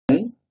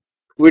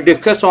we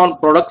discuss on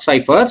product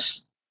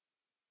ciphers,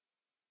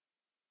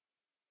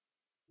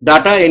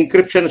 data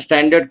encryption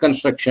standard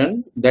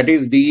construction, that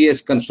is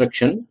DES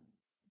construction,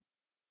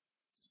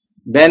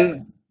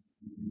 then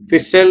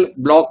Fistel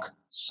block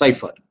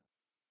cipher.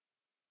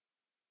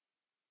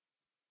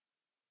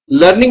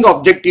 Learning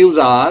objectives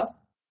are,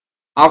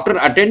 after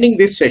attending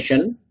this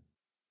session,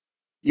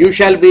 you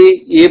shall be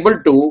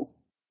able to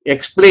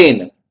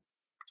explain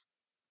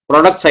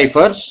product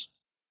ciphers,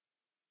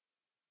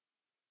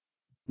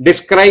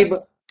 describe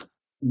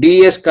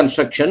DES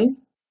construction,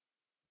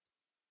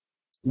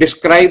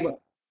 describe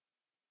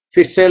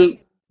Fistel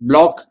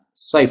block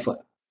cipher.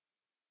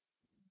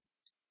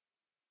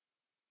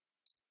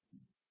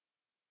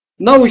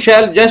 Now we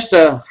shall just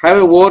have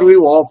an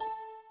overview of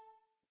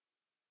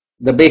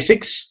the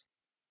basics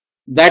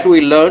that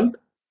we learned,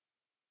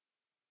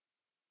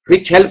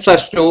 which helps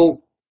us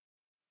to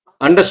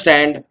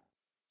understand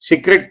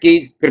secret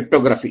key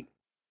cryptography.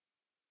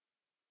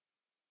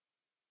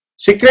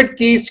 Secret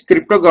keys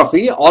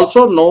cryptography,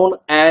 also known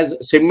as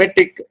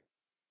symmetric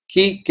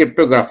key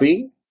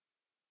cryptography.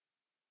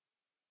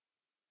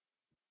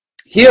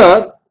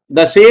 Here,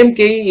 the same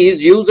key is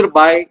used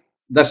by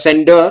the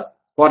sender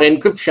for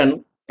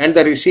encryption and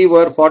the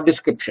receiver for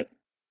decryption.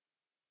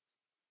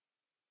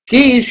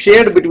 Key is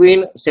shared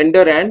between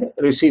sender and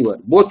receiver.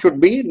 Both should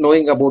be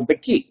knowing about the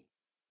key.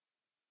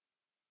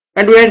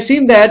 And we have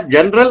seen that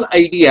general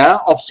idea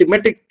of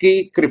symmetric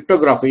key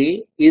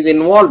cryptography is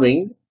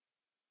involving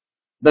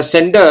the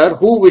sender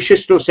who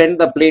wishes to send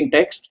the plain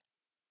text,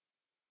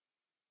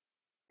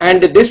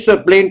 and this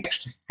plain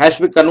text has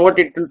to be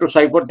converted into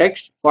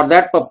ciphertext. For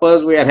that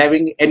purpose, we are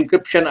having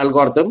encryption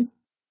algorithm.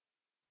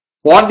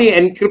 For the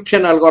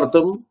encryption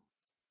algorithm,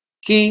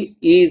 key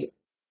is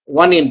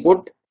one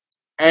input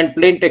and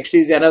plain text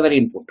is another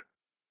input.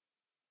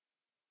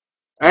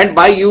 And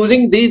by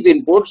using these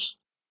inputs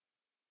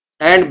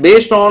and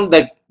based on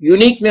the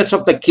uniqueness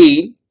of the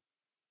key,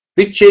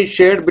 which is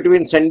shared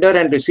between sender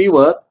and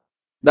receiver,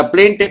 the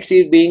plain text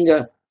is being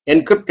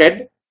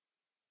encrypted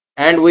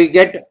and we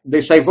get the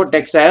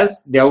ciphertext as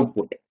the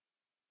output.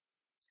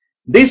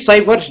 This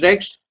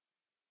ciphertext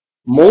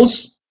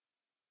moves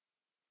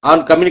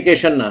on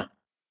communication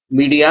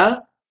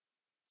media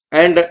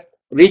and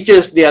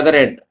reaches the other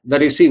end, the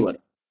receiver.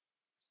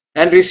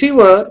 And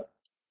receiver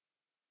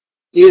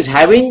is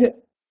having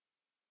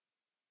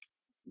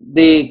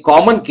the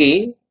common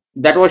key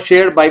that was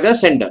shared by the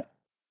sender.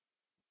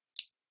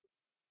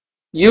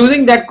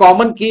 Using that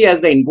common key as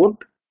the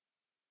input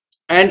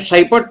and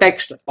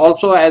ciphertext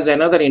also as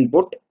another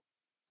input,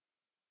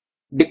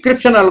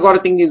 decryption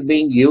algorithm is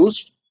being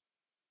used,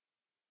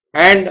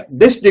 and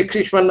this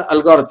decryption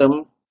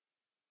algorithm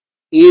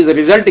is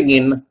resulting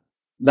in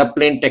the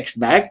plain text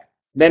back.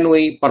 Then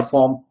we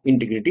perform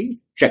integrity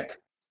check.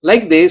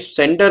 Like this,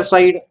 sender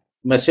side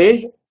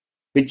message,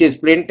 which is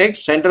plain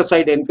text, sender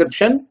side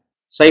encryption,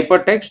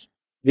 ciphertext,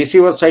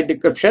 receiver side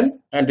decryption,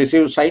 and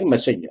receiver side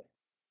messenger.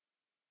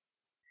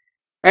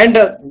 And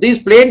these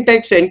plain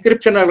text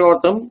encryption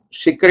algorithm,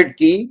 secret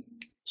key,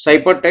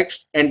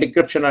 ciphertext, and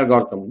decryption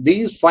algorithm,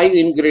 these 5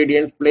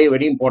 ingredients play a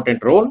very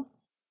important role.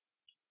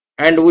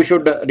 And we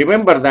should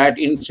remember that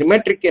in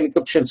symmetric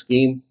encryption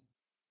scheme,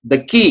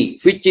 the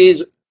key which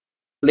is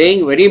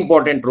playing very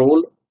important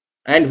role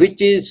and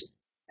which is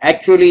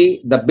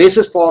actually the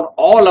basis for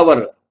all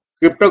our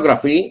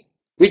cryptography,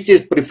 which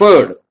is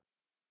preferred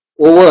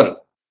over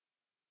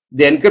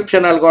the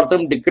encryption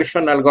algorithm,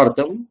 decryption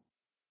algorithm,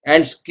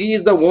 and key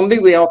is the only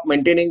way of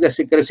maintaining the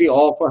secrecy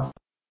of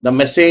the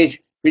message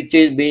which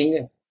is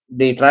being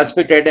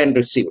transmitted and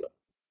received.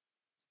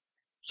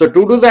 So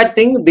to do that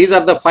thing, these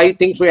are the 5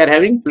 things we are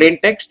having: plain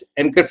text,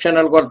 encryption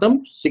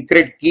algorithm,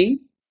 secret key,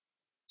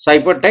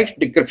 ciphertext,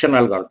 decryption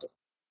algorithm.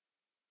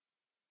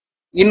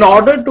 In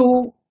order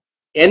to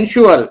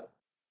ensure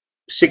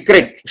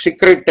secret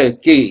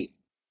key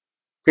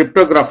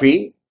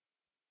cryptography,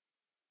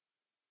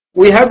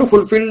 we have to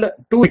fulfill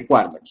 2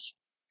 requirements.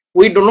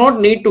 We do not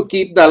need to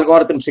keep the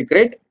algorithm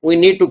secret, we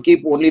need to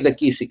keep only the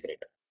key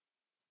secret.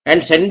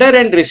 And sender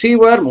and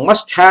receiver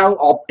must have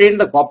obtained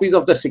the copies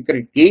of the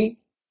secret key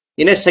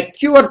in a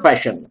secure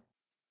fashion,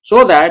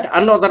 so that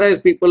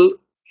unauthorized people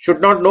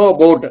should not know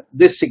about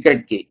this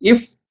secret key.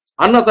 If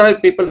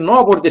unauthorized people know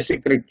about the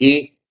secret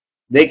key,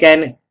 they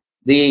can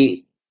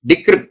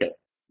decrypt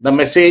the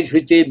message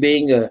which is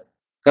being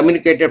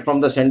communicated from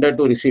the sender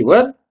to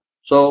receiver.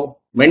 So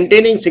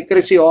maintaining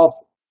secrecy of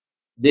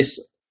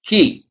this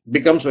key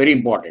becomes very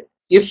important.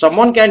 If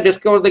someone can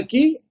discover the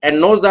key and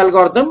knows the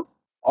algorithm,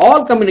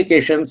 all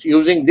communications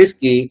using this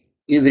key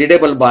is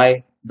readable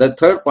by the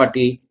third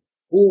party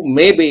who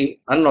may be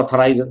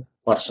unauthorized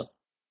person.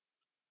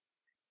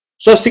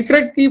 So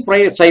secret key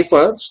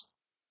ciphers,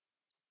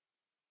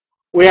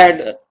 we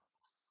had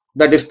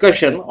the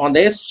discussion on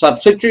the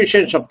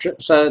substitution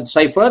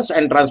ciphers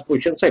and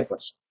transposition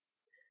ciphers.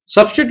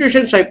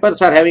 Substitution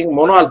ciphers are having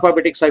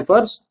monoalphabetic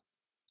ciphers,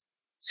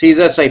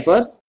 Caesar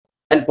cipher,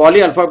 and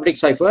polyalphabetic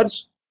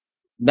ciphers,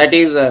 that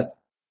is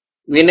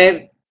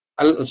Wiener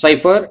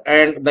cipher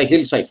and the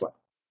Hill cipher.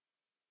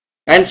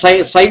 And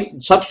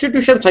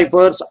substitution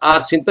ciphers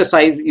are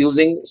synthesized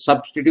using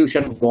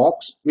substitution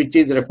box, which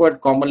is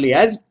referred commonly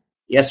as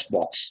S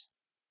box.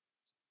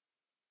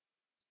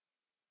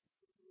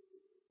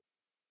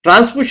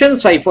 Transmission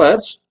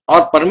ciphers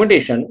or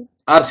permutation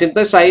are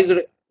synthesized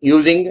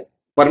using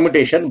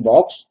permutation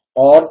box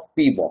or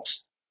P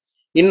box.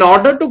 In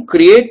order to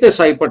create the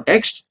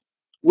ciphertext,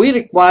 we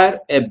require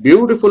a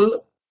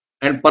beautiful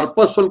and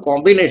purposeful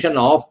combination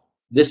of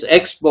this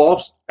X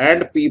box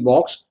and P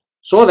box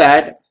so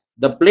that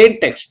the plain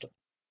text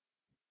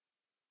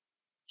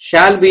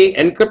shall be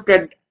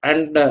encrypted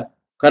and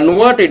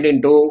converted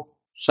into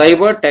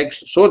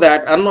ciphertext so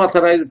that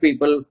unauthorized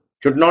people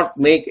should not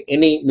make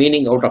any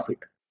meaning out of it.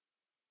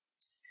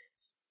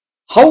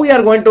 How we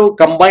are going to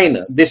combine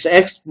this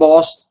X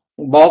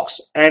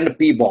box and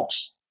P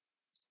box?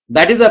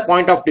 That is the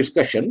point of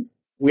discussion.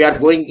 We are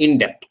going in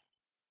depth.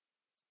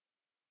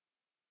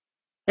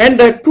 And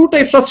two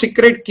types of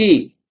secret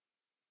key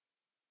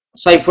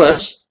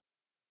ciphers,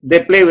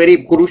 they play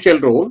very crucial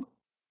role.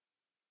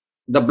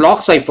 The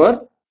block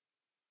cipher,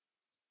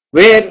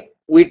 where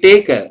we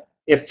take a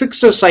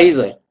fixed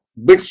size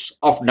bits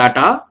of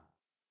data,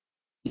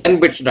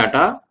 n bits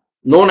data,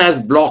 known as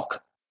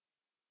block.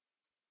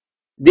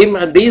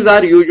 These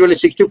are usually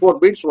 64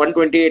 bits,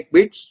 128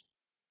 bits,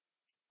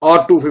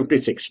 or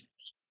 256.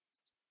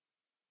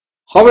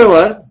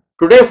 However,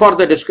 today for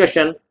the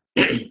discussion,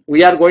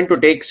 we are going to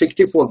take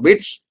 64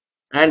 bits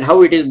and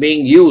how it is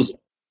being used.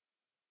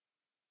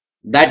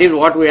 That is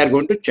what we are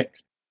going to check.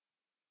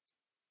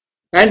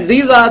 And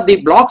these are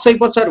the block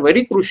ciphers are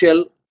very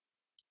crucial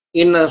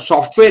in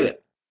software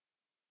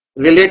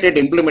related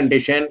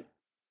implementation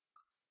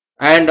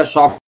and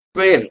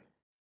software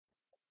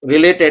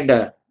related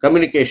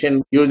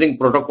communication using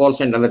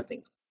protocols and other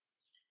things.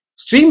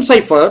 Stream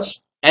ciphers,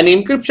 an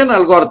encryption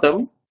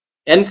algorithm,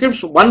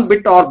 encrypts one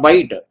bit or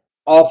byte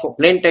of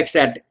plain text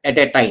at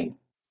a time.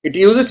 It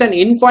uses an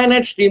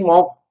infinite stream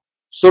of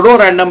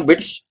pseudo-random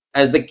bits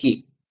as the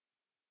key.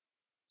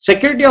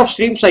 Security of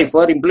stream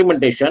cipher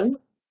implementation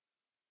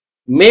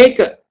make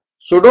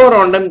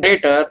pseudo-random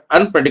data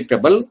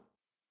unpredictable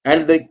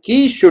and the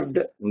key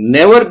should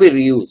never be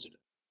reused.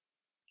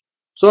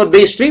 So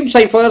the stream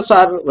ciphers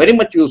are very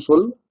much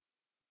useful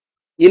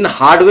in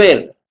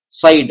hardware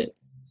side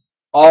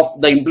of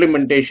the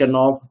implementation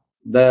of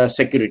the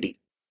security.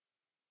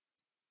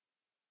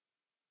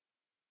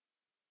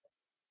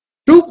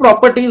 Two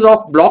properties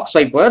of block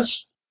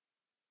ciphers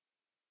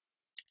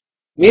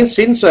means,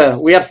 since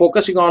we are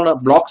focusing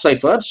on block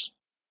ciphers,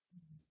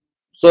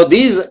 so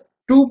these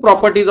two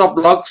properties of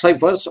block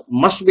ciphers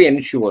must be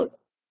ensured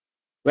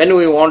when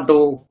we want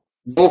to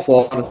go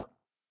for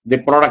the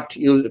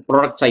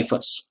product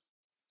ciphers.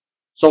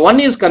 So one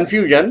is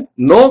confusion,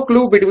 no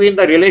clue between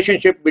the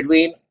relationship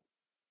between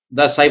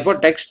the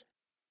ciphertext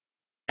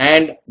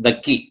and the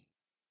key.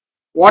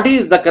 What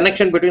is the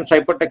connection between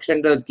ciphertext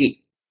and the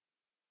key?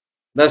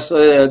 Thus,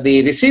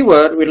 the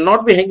receiver will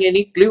not be having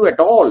any clue at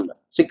all.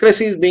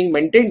 Secrecy is being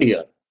maintained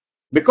here.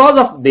 Because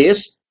of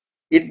this,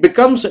 it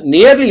becomes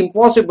nearly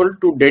impossible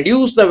to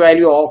deduce the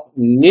value of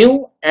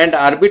new and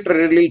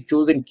arbitrarily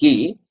chosen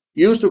key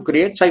used to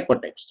create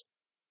ciphertext.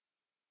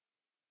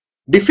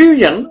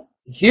 Diffusion,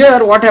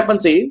 here what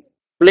happens is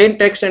plain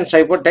text and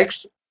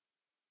ciphertext,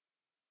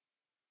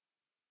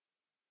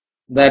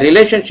 the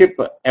relationship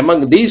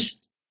among these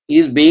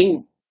is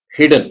being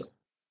hidden.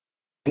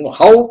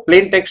 How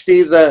plain text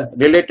is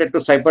related to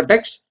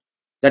ciphertext,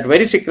 that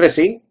very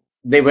secrecy,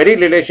 the very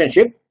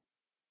relationship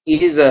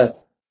is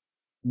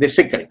the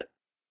secret.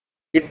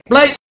 It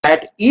implies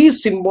that each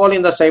symbol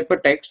in the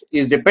ciphertext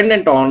is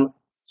dependent on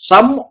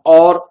some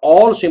or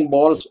all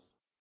symbols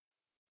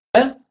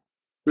in the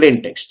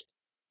plain text.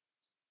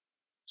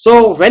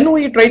 So when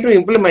we try to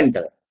implement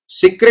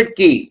secret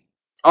key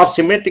or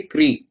symmetric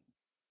key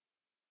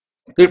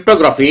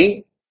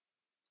cryptography,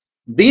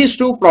 these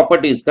two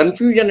properties,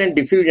 confusion and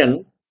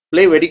diffusion,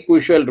 play very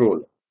crucial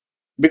role,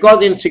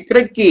 because in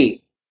secret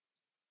key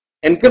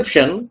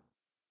encryption,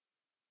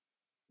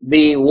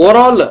 the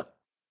overall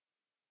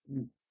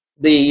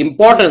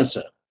importance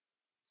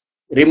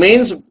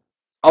remains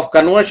of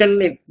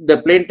conversion in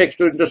the plain text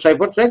into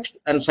ciphertext,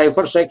 and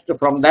ciphertext,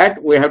 from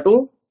that we have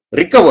to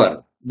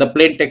recover the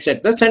plain text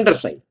at the sender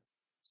side.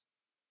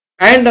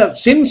 And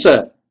since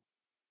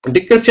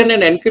decryption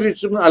and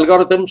encryption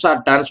algorithms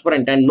are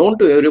transparent and known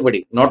to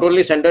everybody, not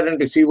only sender and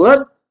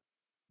receiver,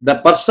 the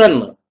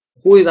person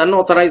who is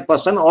unauthorized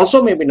person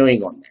also may be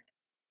knowing on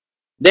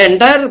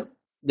that.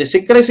 The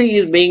secrecy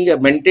is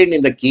being maintained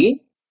in the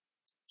key.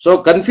 So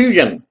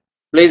confusion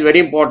plays very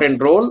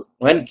important role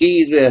when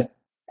key is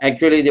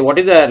actually what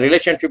is the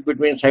relationship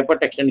between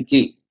ciphertext and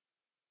key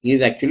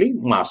is actually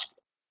masked.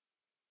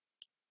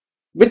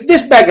 With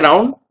this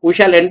background, we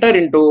shall enter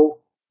into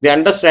the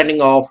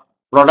understanding of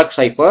product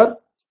cipher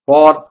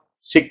for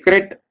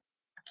secret,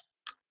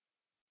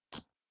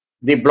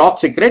 the block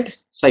secret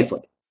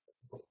cipher.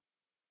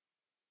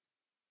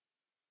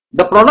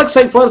 The product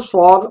ciphers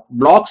for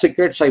block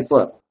secret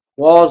cipher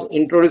was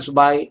introduced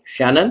by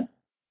Shannon.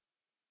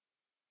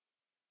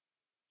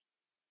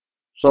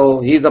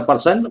 So he is the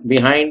person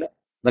behind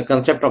the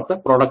concept of the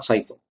product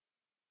cipher.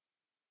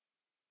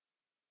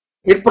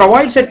 It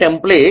provides a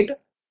template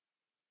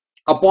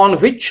upon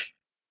which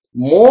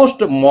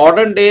most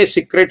modern day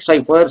secret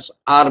ciphers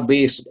are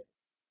based.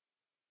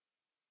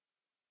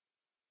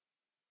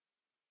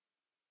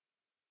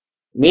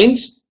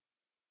 Means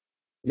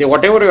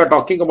whatever you are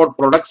talking about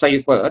product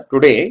cipher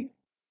today,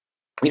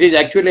 it is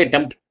actually a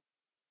template.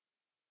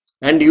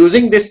 And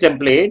using this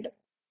template,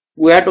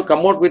 we have to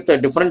come out with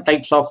different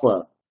types of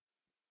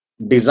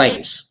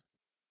designs.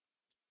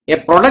 A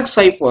product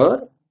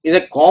cipher is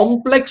a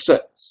complex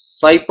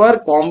cipher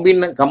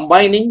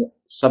combining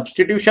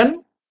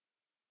substitution,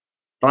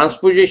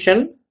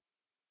 transposition,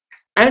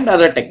 and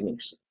other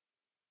techniques.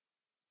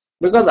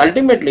 Because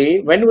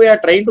ultimately, when we are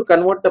trying to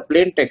convert the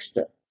plain text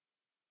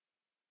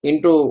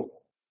into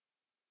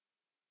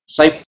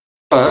cipher,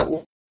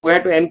 we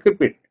have to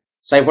encrypt it,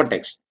 cipher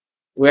text.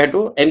 We have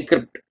to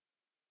encrypt.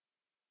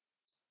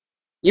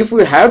 If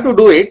we have to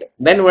do it,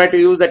 then we have to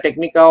use the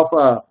technique of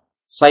the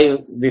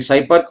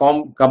cipher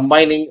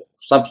combining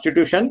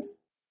substitution,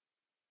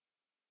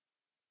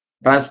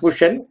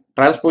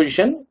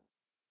 transposition,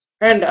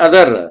 and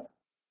other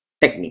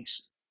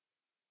techniques.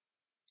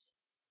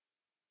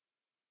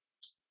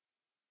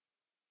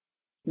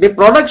 The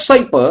product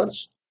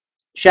ciphers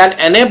shall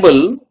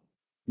enable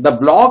the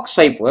block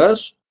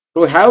ciphers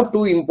to have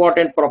two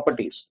important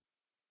properties: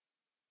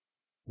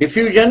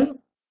 diffusion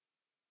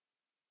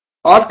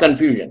or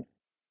confusion.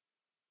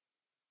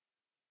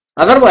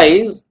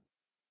 Otherwise,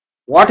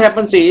 what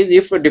happens is,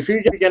 if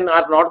diffusion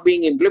are not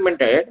being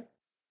implemented,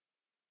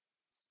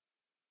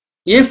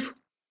 if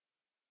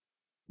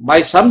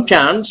by some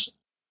chance,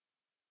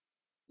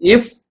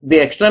 if the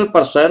external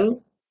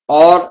person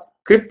or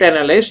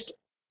cryptanalyst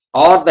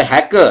or the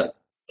hacker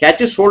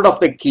catches hold of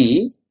the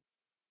key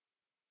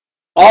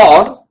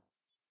or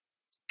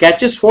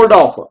catches hold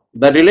of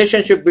the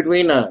relationship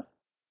between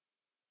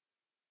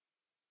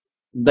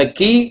the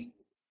key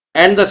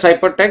and the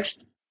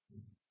ciphertext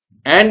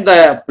and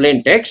the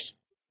plain text,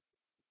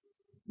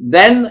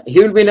 then he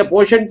will be in a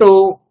position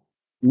to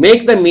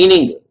make the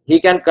meaning. He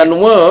can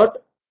convert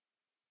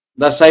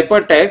the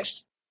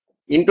ciphertext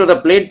into the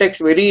plain text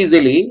very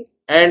easily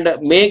and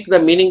make the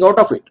meaning out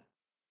of it.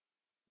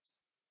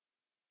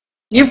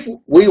 If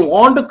we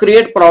want to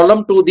create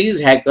problem to these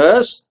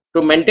hackers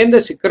to maintain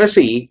the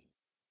secrecy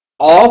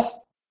of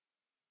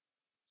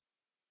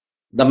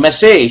the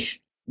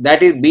message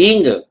that is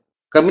being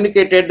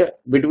communicated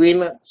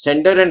between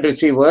sender and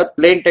receiver,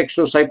 plain text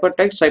to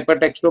ciphertext,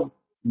 ciphertext to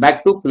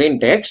back to plain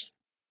text,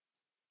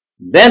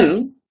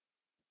 then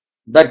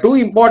the two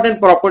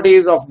important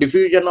properties of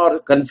diffusion or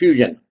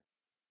confusion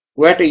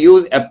we have to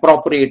use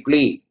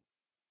appropriately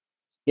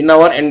in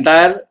our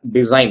entire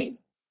design.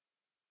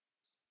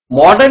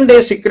 Modern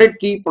day secret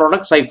key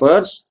product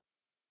ciphers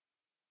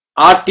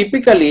are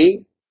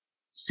typically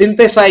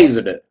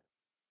synthesized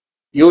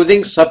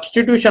using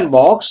substitution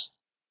box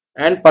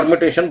and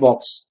permutation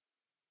box.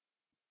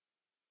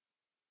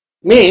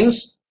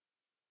 Means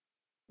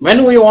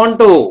when we want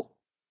to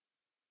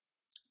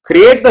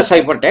create the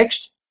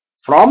ciphertext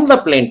from the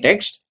plain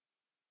text,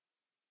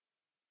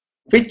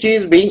 which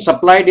is being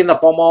supplied in the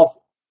form of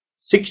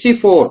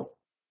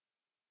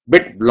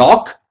 64-bit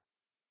block,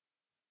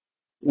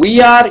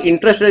 we are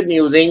interested in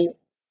using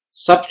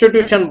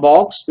substitution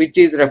box, which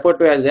is referred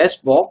to as S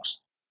box,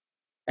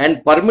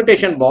 and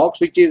permutation box,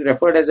 which is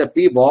referred as a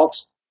P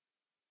box,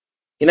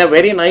 in a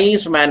very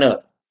nice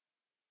manner.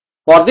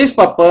 For this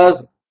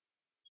purpose,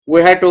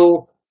 we have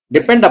to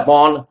depend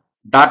upon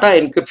data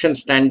encryption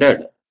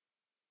standard.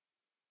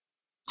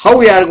 How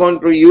we are going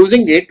to be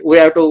using it, we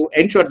have to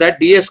ensure that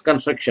DS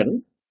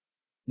construction,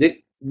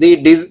 the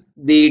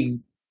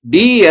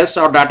DES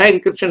or data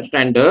encryption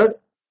standard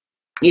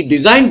is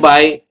designed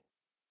by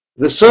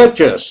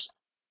researchers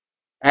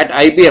at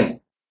IBM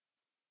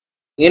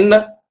in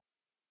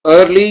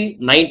early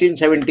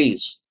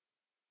 1970s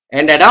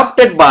and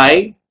adopted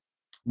by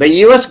the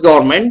US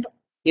government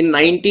in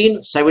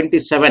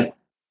 1977.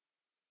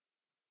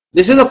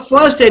 This is the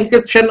first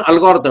encryption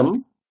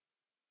algorithm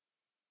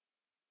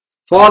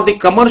for the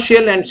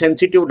commercial and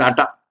sensitive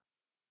data.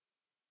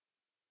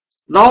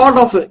 Lot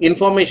of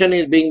information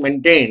is being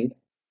maintained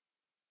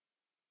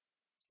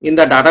in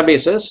the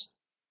databases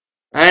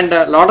and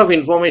a lot of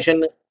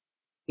information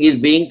is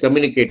being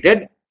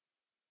communicated,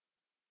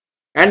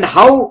 and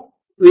how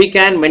we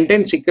can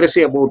maintain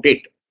secrecy about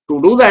it.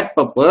 To do that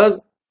purpose,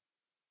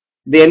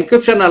 the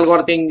encryption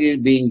algorithm is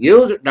being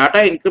used. Data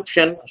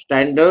encryption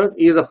standard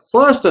is the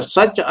first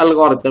such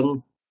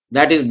algorithm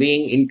that is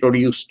being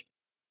introduced.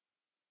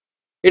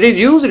 It is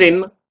used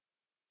in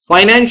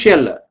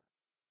financial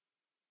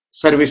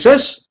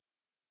services,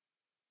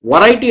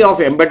 variety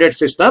of embedded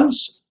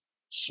systems,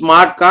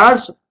 smart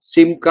cards,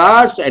 SIM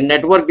cards, and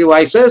network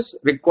devices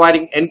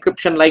requiring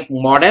encryption like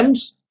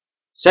modems,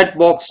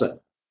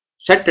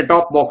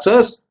 set-top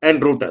boxes,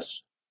 and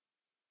routers.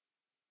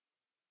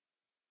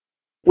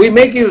 We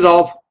make use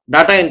of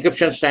data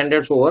encryption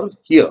standards over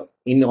here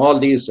in all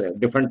these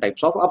different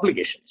types of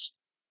applications.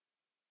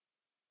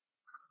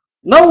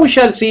 Now we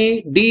shall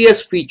see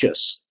DS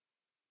features.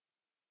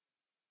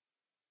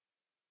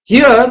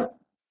 Here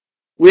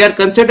we are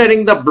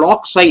considering the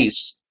block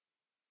size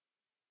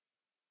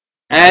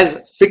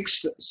as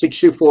fixed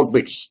 64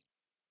 bits.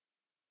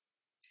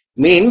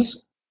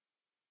 Means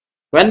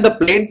when the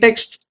plain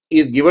text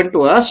is given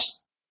to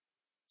us,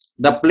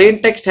 the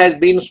plain text has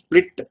been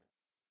split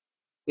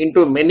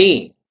into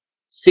many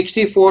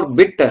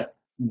 64-bit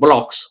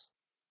blocks.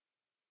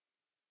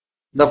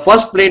 The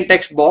first plain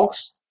text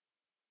box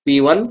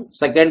P1,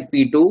 second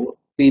P2,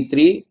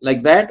 P3,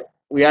 like that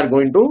we are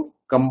going to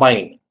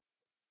combine.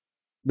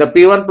 The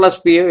P1 plus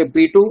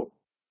P2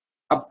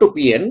 up to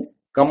Pn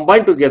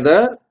combined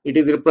together, it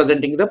is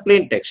representing the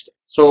plain text.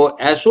 So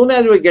as soon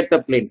as we get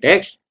the plain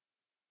text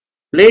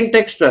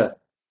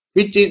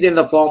which is in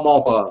the form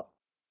of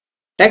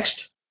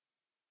text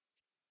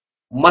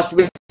must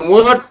be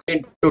converted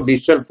into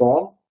digital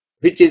form,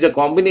 which is a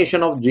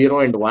combination of 0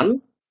 and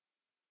 1,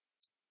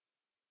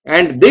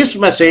 and this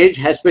message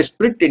has to be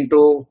split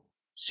into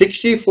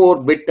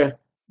 64-bit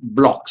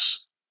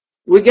blocks.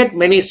 We get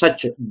many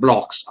such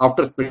blocks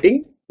after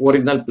splitting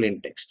original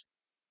plain text.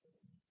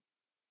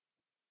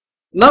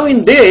 Now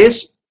in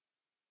this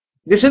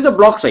is the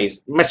block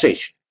size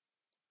message.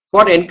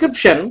 For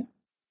encryption,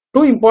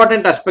 two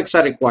important aspects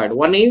are required.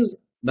 One is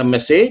the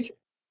message,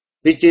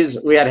 which is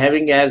we are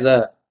having as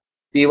a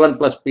P1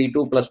 plus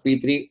P2 plus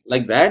P3,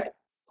 like that,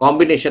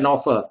 combination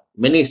of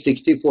many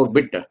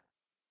 64-bit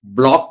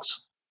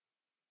blocks.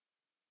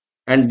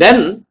 And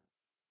then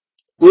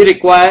we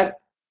require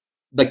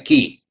the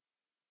key.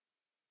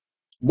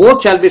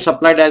 Both shall be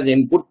supplied as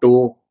input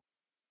to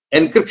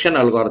encryption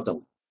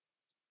algorithm.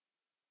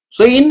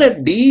 So in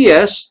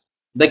DES,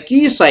 the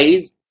key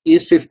size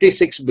is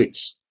 56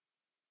 bits.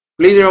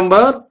 Please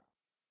remember,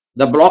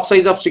 the block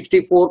size of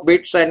 64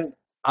 bits and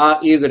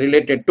is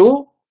related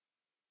to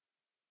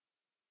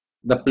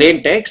the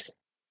plain text.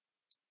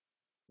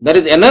 There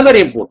is another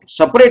input,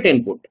 separate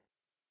input,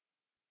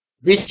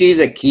 which is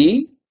a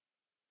key.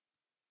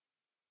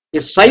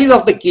 The size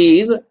of the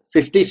key is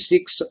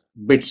 56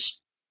 bits.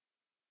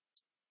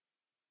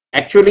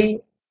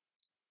 Actually,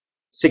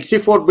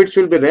 64 bits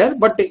will be there,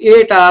 but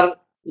 8 are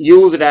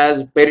used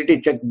as parity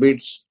check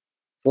bits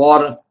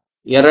for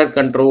error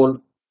control.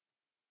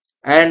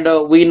 And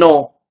we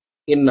know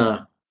in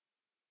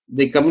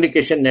the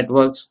communication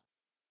networks,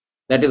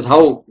 that is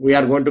how we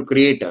are going to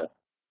create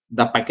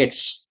the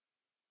packets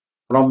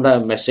from the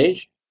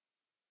message,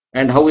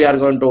 and how we are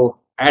going to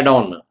add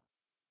on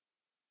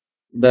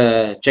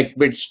the check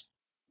bits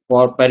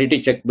for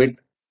parity check bit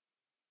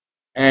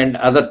and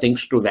other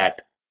things to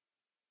that.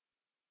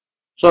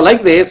 So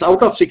like this,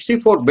 out of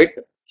 64-bit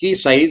key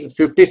size,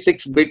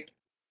 56-bit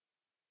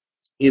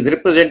is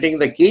representing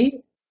the key,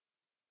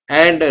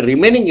 and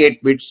remaining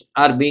 8 bits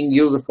are being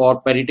used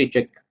for parity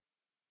check,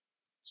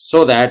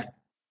 so that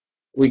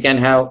we can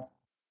have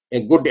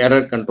a good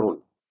error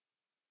control.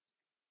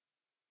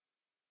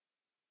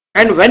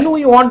 And when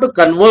we want to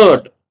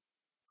convert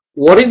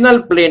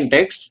original plain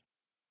text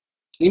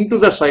into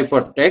the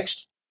cipher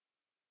text,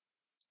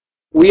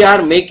 we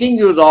are making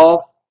use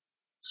of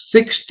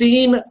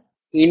 16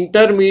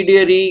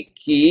 intermediary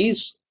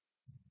keys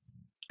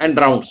and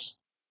rounds.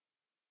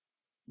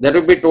 There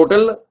will be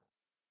total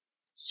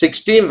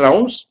 16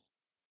 rounds.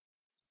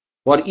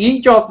 For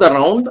each of the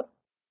round,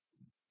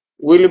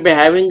 we will be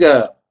having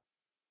the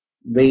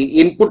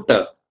input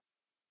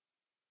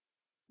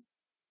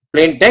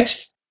plain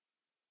text,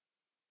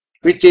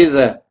 which is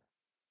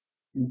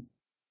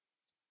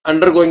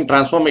undergoing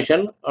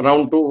transformation.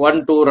 Round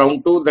 1 to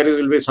round 2, there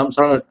will be some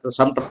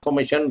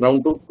transformation.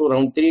 Round 2 to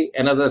round 3,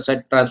 another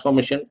set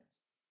transformation.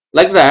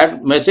 Like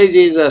that, message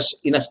is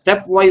in a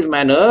stepwise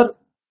manner.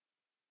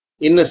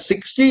 In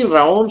 16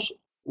 rounds,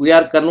 we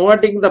are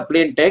converting the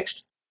plain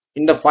text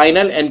in the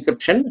final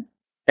encryption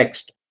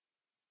text.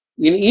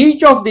 In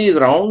each of these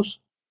rounds,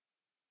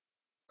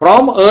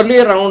 from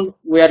earlier round,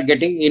 we are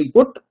getting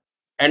input,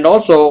 and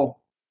also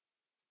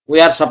we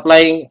are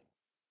supplying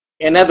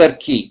another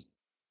key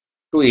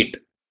to it.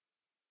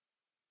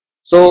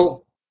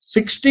 So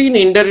 16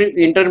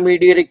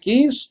 intermediary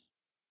keys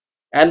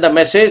and the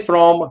message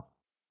from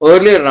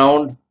earlier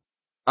round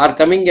are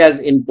coming as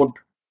input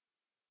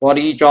for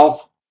each of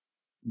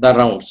the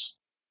rounds.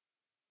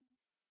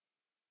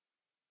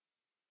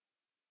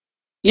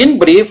 In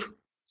brief,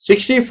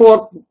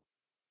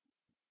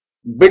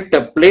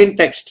 64-bit plain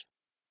text,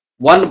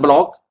 one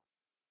block,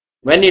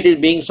 when it is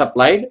being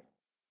supplied,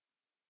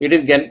 it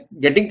is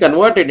getting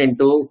converted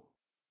into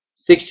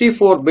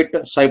 64-bit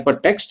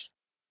ciphertext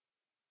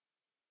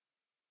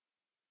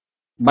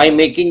by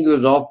making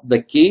use of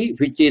the key,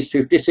 which is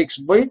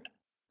 56-bit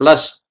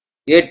plus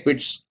 8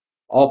 bits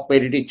of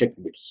parity check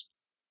bits.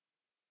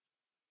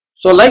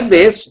 So like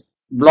this,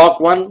 block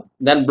 1,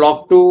 then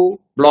block 2,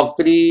 block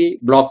 3,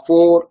 block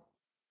 4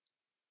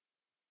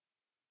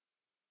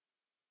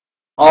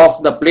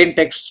 of the plain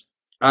text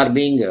are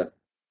being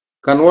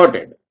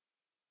converted.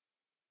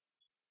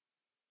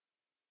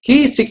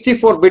 Key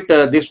 64-bit,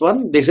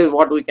 this is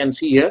what we can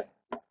see here.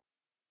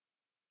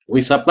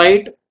 We supply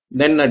it,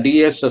 then a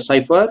DS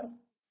cipher,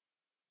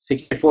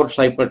 64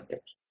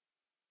 ciphertext.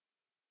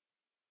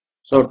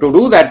 So to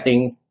do that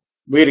thing,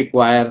 we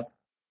require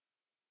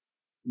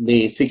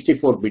the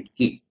 64-bit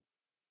key.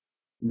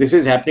 This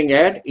is happening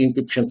at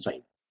encryption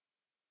side.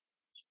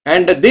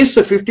 And this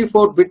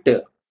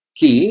 54-bit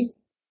key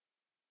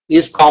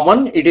is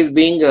common. It is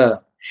being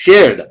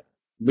shared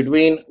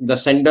between the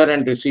sender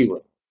and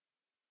receiver.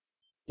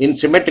 In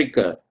symmetric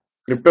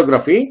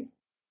cryptography,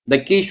 the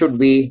key should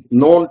be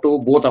known to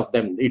both of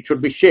them. It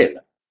should be shared.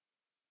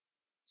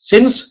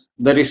 Since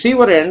the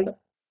receiver end,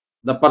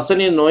 the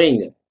person is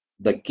knowing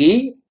the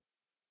key,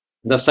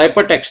 the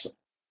ciphertext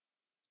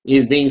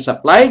is being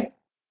supplied,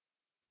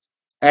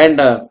 and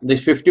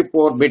this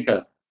 54-bit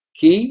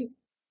key,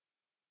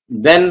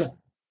 then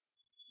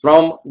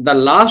from the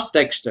last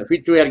text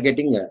which we are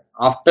getting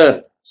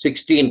after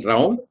 16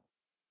 round,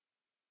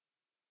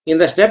 in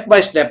the step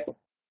by step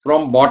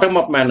from bottom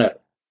up manner,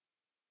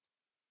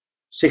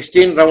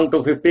 16 round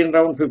to 15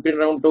 round, 15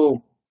 round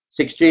to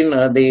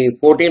 16, the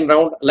 14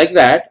 round, like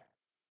that,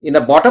 in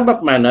a bottom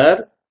up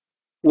manner,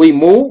 we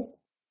move,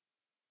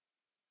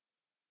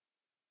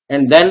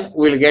 and then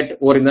we'll get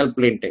original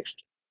plain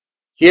text.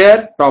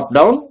 Here, top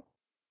down,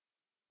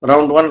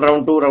 round 1,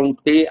 round 2, round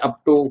 3,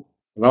 up to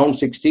round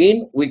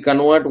 16, we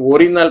convert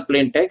original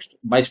plain text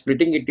by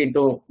splitting it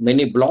into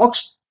many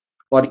blocks.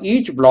 For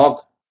each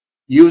block,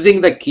 using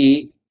the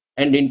key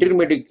and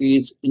intermediate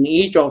keys in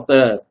each of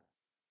the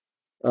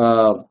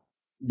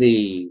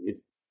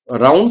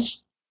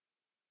rounds,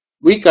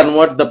 we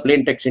convert the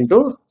plain text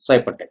into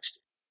ciphertext.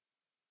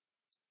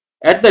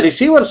 At the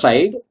receiver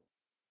side,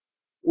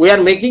 we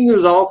are making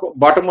use of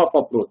bottom-up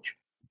approach.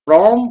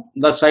 From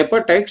the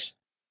ciphertext,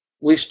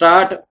 we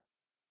start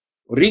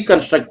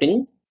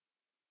reconstructing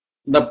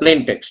the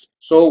plain text.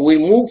 So we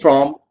move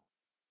from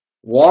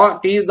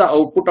what is the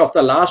output of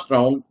the last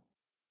round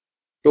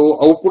to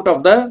output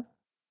of the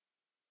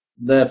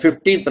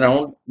 15th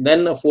round,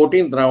 then the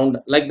 14th round,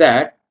 like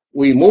that.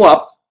 We move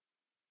up,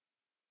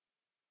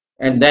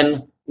 and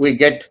then we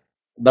get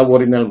the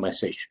original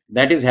message.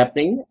 That is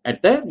happening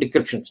at the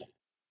decryption side.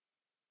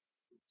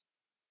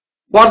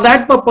 For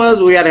that purpose,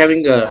 we are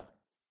having a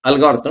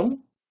algorithm.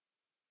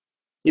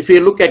 If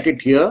you look at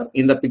it here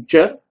in the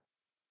picture,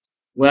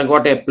 we have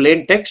got a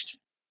plain text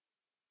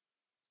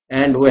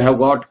and we have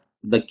got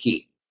the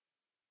key.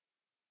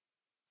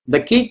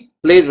 The key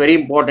plays very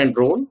important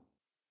role,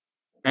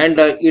 and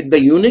the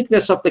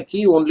uniqueness of the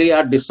key only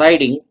are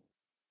deciding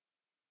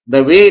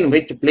the way in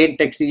which plain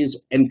text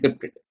is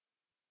encrypted.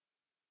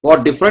 For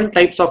different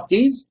types of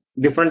keys,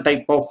 different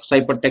type of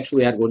ciphertext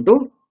we are going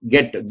to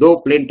get,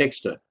 though plain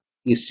text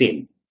is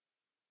same.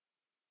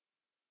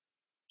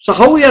 So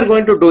how we are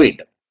going to do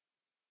it?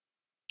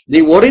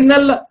 The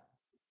original,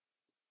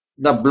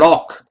 the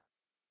block,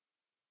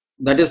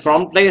 that is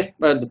from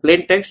the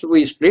plain text,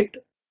 we split.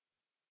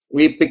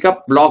 We pick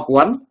up block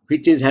 1,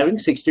 which is having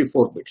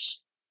 64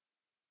 bits.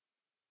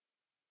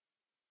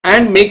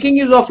 And making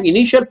use of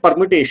initial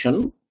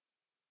permutation,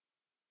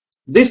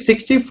 this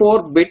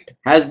 64-bit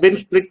has been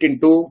split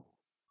into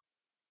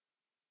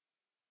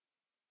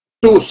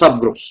two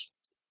subgroups.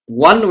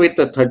 One with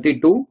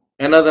 32,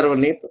 another one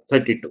with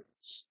 32.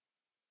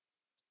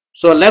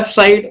 So left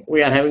side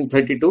we are having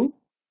 32,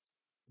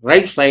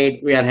 right side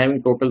we are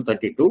having total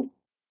 32,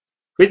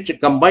 which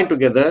combined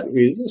together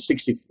is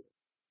 64.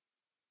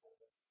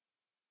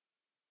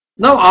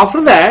 Now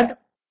after that,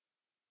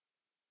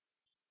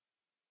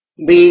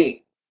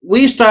 we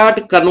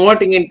start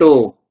converting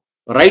into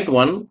right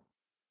one,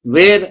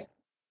 where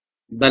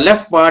the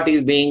left part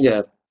is being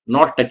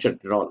not touched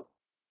at all.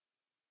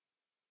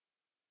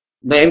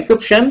 The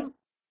encryption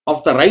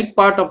of the right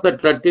part of the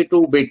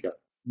 32-bit,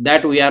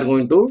 that we are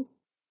going to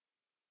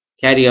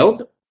carry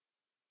out.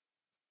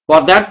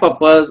 For that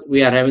purpose,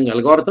 we are having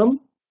algorithm.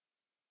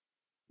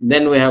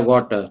 Then we have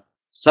got a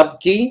sub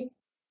key,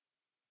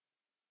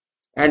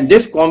 and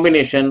this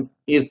combination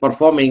is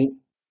performing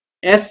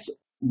S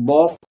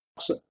box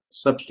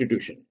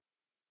substitution.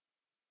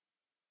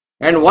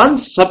 And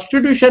once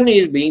substitution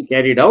is being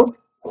carried out,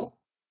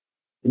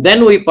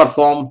 then we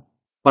perform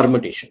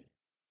permutation.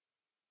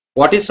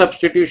 What is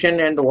substitution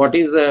and what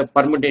is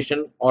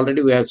permutation?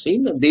 Already we have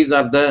seen. These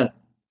are the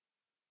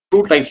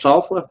two types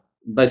of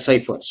the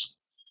ciphers.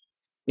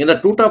 In the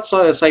two types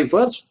of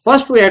ciphers,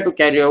 first we have to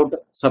carry out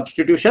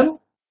substitution,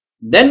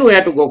 then we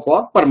have to go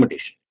for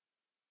permutation.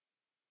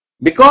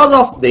 Because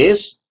of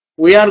this,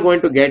 we are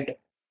going to get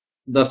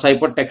the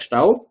ciphertext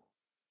out,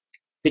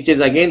 which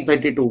is again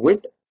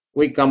 32-bit.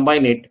 We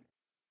combine it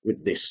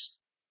with this.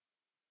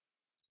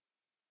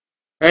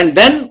 And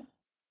then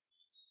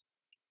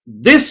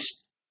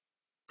this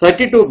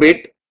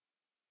 32-bit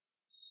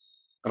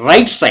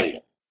right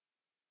side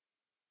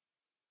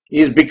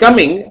is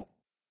becoming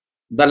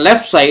the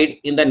left side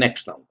in the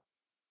next round.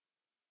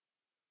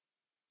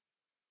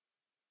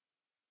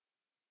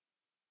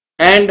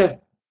 And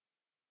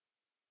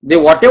the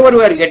whatever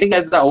we are getting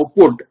as the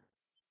output,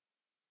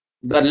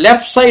 the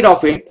left side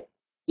of it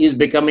is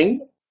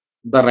becoming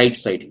the right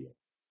side here.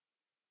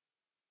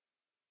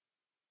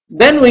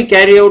 Then we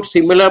carry out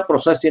similar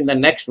process in the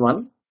next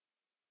one.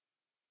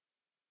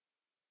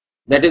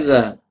 that is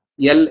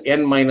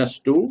Ln minus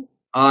 2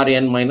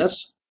 Rn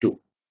minus 2.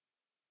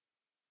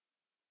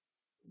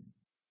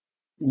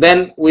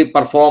 Then we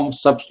perform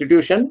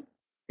substitution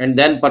and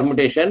then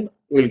permutation,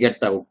 we will get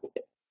the output.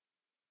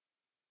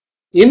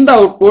 In the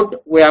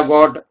output, we have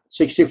got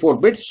 64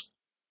 bits.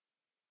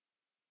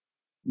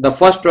 The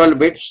first 12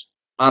 bits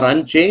are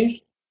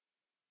unchanged,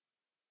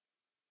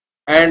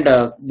 and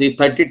the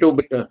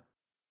 32-bit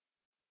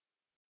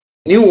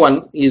new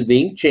one is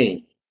being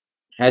changed,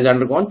 has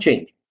undergone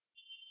change.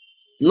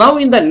 Now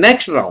in the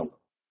next round,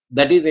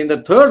 that is in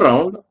the third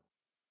round,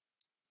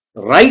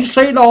 right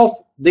side of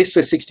this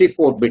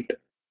 64-bit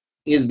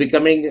is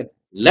becoming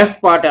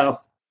left part of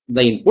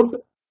the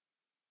input,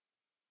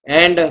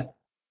 and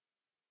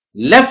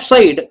left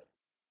side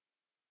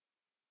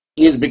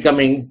is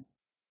becoming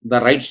the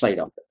right side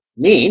of it.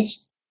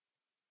 Means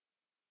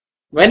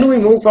when we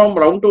move from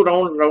round to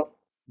round,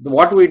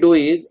 what we do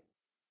is,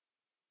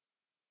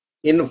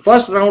 in the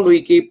first round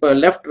we keep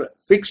left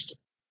fixed,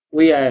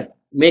 we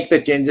make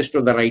the changes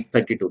to the right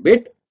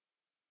 32-bit,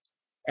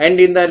 and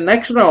in the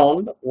next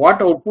round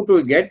what output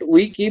we get,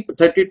 we keep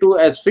 32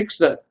 as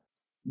fixed.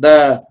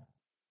 The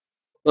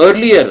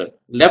earlier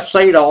left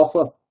side of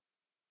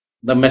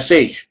the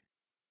message,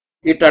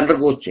 it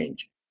undergoes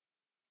change.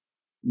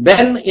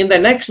 Then in the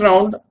next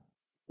round,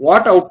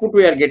 what output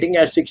we are getting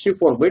as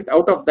 64-bit,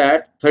 out of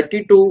that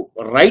 32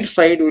 right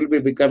side will be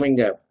becoming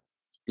a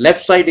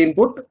left side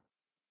input,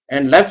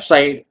 and left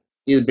side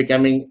is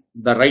becoming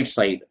the right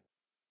side.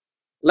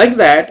 Like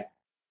that,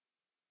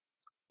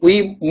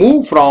 we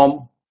move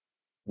from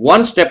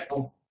one step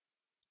to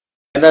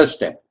another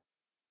step.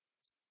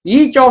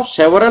 Each of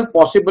several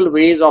possible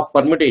ways of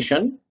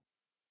permutation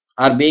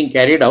are being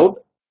carried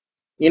out,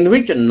 in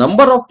which a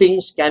number of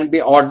things can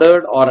be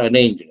ordered or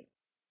arranged.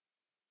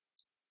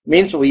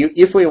 Means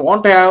if we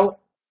want to have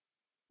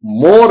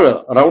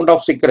more round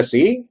of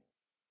secrecy,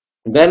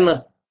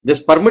 then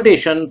this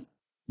permutation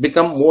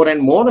become more and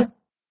more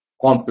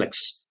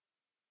complex.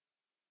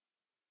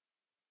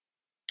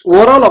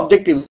 Overall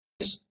objective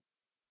is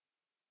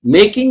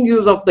making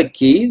use of the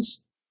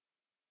keys,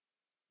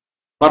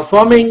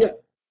 performing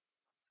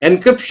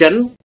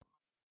encryption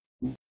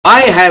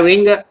by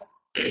having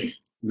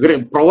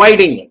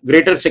providing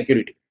greater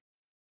security.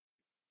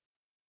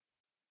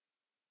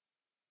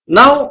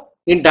 Now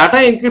in data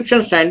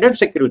encryption standard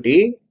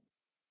security,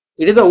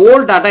 it is the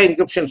old data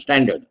encryption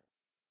standard.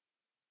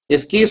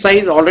 Its key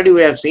size already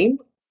we have seen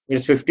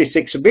is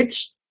 56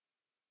 bits,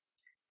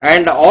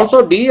 and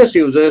also DS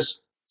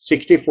uses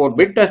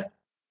 64-bit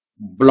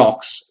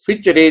blocks,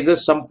 which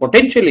raises some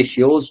potential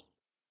issues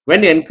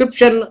when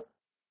encrypting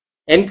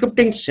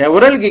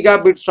several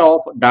gigabits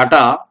of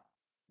data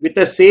with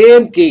the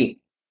same key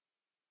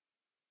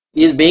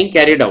is being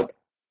carried out.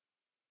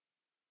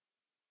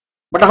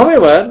 But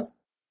however,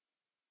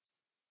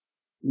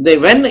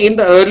 when in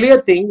the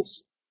earlier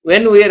things,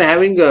 when we are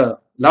having a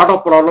lot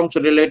of problems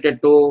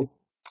related to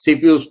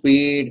CPU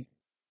speed,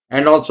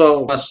 and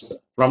also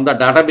from the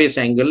database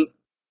angle,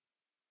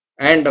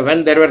 and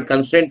when there were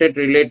constraints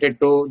related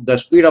to the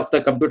speed of the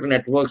computer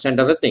networks and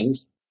other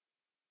things,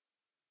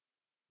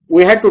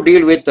 we had to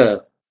deal with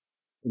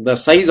the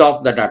size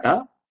of the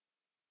data.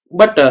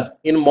 But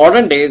in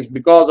modern days,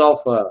 because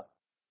of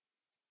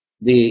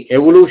the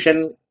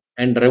evolution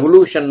and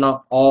revolution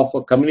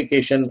of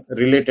communication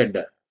related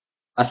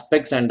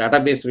aspects and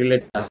database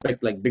related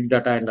aspects like big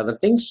data and other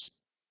things,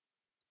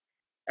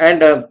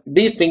 and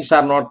these things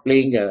are not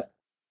playing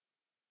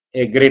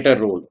a greater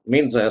role.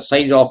 Means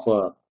size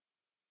of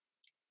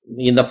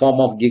in the form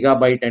of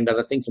gigabyte and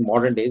other things in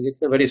modern days,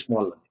 it's a very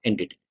small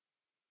entity.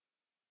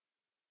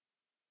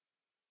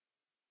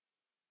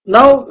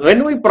 Now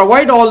when we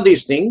provide all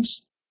these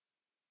things,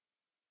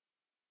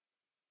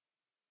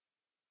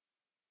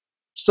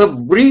 so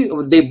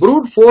the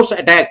brute force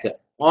attack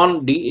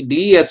on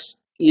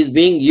DES is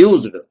being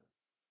used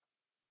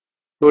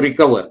to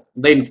recover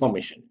the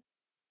information,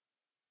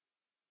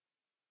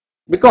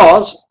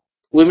 because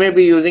we may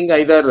be using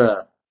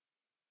either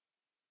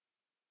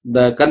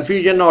the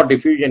confusion or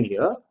diffusion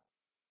here.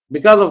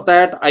 Because of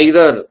that,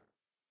 either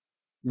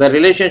the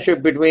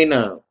relationship between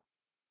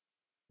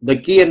the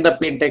key and the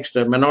plain text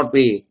may not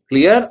be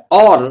clear,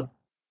 or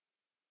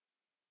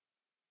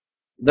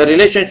the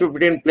relationship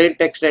between plain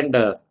text and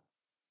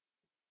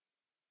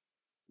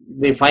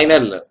the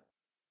final,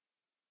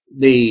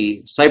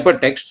 the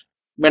ciphertext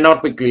may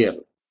not be clear.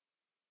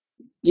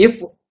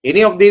 If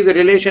any of these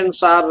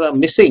relations are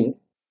missing,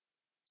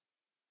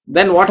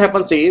 then what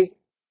happens is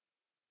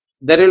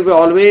there will be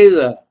always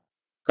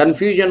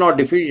confusion or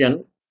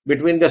diffusion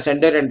between the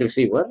sender and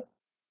receiver.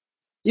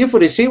 If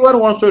receiver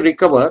wants to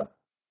recover,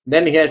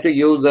 then he has to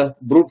use the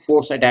brute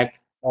force attack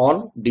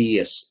on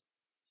DES.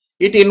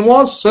 It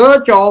involves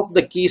search of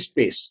the key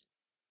space.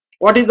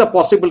 What is the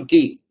possible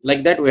key?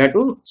 Like that we have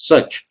to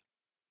search.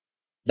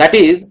 That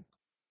is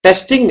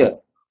testing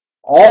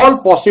all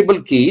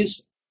possible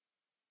keys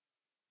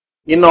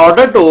in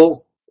order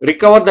to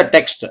recover the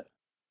text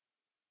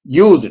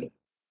used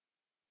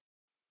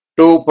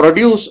to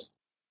produce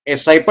a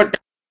ciphertext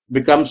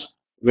becomes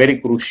very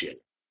crucial.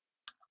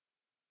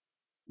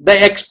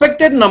 the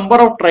expected number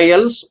of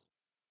trials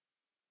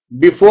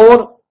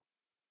before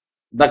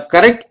the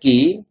correct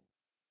key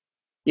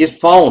is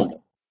found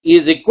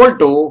is equal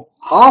to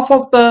half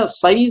of the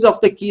size of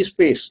the key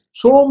space.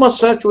 So much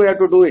search we have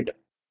to do it.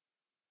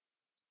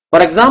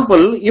 For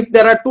example, if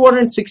there are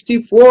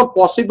 264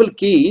 possible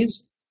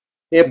keys,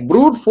 a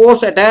brute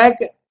force attack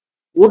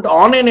would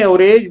on an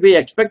average be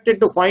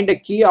expected to find a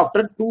key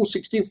after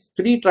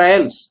 263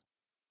 trials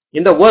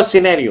in the worst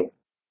scenario.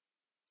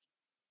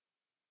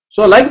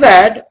 So like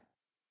that,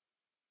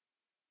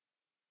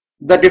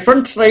 the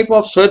different type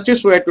of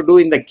searches we have to do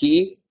in the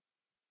key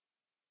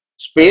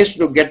space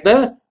to get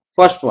the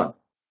first one.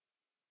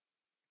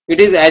 It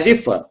is as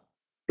if to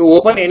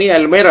open any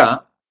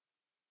almirah,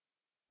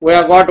 we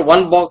have got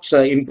one box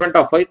in front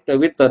of it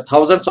with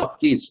thousands of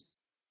keys.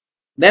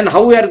 Then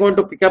how we are going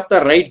to pick up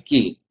the right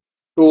key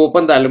to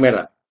open the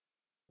almirah?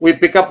 We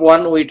pick up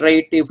one, we try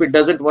it. If it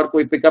doesn't work,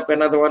 we pick up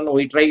another one,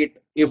 we try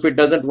it. If it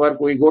doesn't work,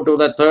 we go to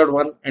the third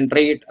one and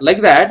try it.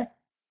 Like that,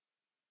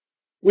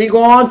 we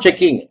go on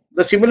checking.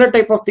 The similar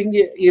type of thing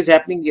is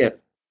happening here.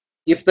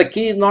 If the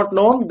key is not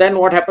known, then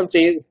what happens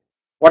is,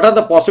 what are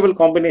the possible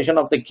combination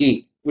of the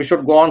key? We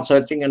should go on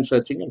searching and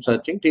searching and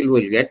searching till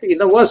we'll get. In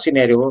the worst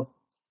scenario,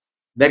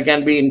 there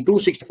can be in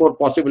 264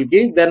 possible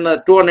keys, then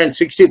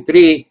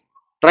 263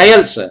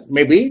 trials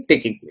may be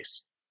taking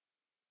place.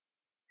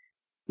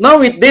 Now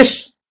with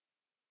this,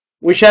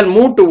 we shall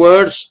move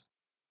towards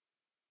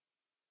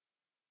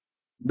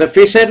the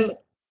Fischl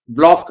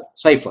block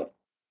cipher.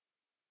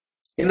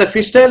 In the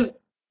Fischl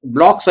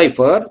block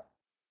cipher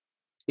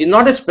is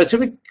not a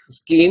specific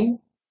scheme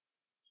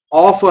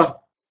of a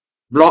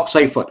block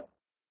cipher,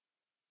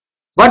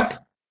 but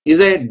is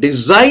a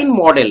design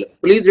model.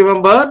 Please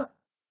remember,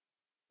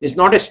 it's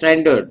not a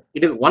standard.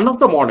 It is one of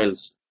the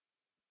models.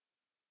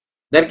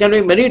 There can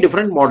be many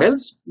different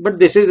models, but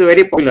this is a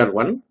very popular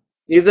one.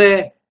 Is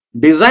a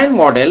design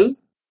model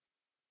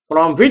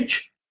from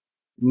which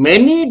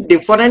many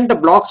different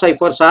block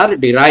ciphers are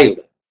derived.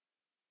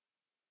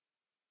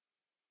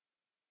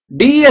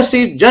 DES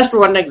is just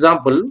one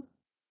example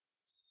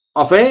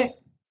of a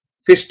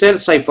Fischl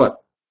cipher.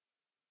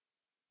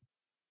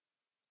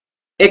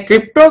 A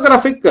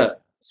cryptographic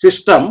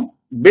system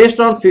based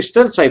on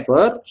Fischl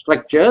cipher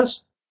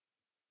structures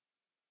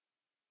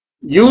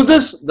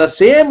uses the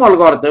same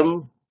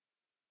algorithm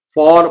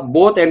for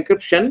both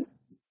encryption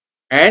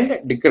and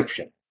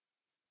decryption.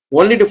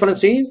 Only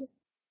difference is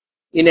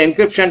in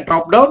encryption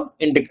top down,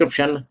 in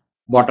decryption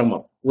bottom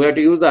up. We have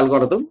to use the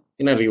algorithm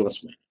in a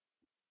reverse manner.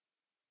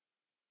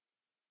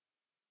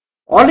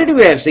 Already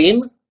we have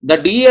seen the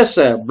DES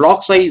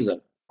block size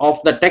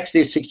of the text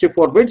is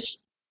 64 bits.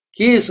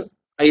 Key is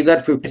either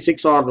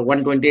 56 or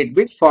 128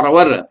 bits. For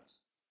our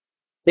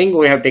thing,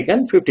 we have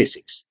taken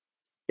 56.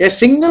 A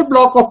single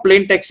block of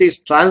plain text is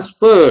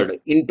transferred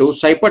into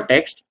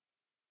ciphertext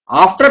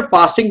after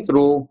passing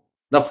through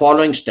the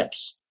following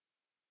steps: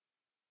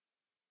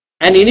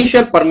 an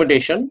initial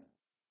permutation,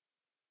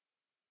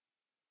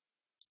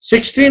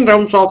 16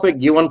 rounds of a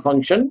given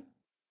function,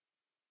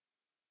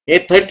 a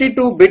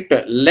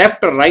 32-bit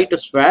left-right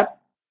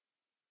swap,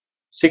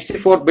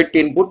 64-bit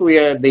input. We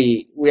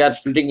are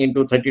splitting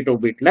into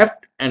 32-bit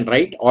left and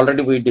right.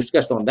 Already we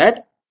discussed on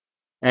that,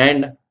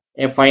 and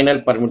a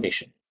final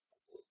permutation.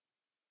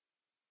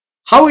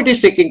 How it is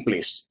taking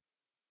place?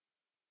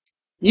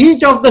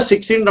 Each of the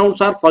 16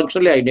 rounds are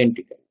functionally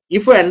identical.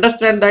 If we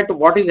understand that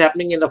what is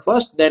happening in the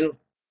first, then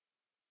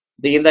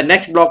in the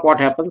next block what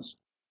happens,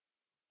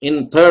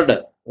 in third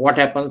what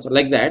happens,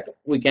 like that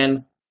we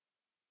can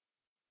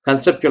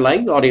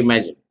conceptualize or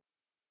imagine.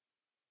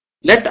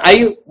 Let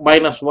I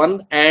minus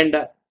 1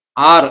 and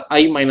R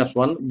I minus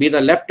 1 be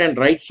the left and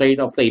right side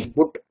of the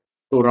input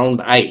to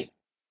round I.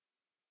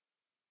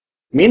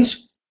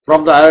 Means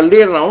from the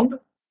earlier round,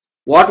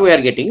 what we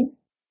are getting,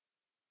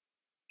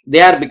 they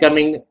are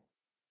becoming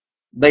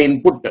the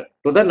input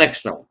to the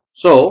next round.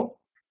 So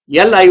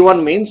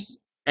LI1 means,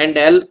 and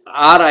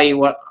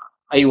LRI1,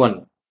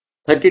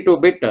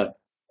 32-bit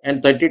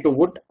and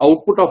 32-bit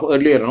output of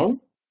earlier round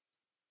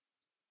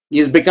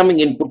is becoming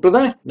input to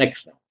the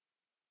next round.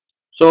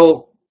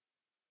 So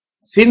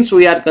since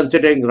we are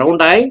considering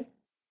round I,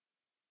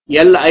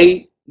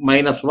 Li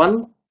minus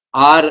 1,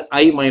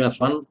 Ri minus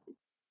 1,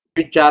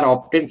 which are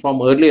obtained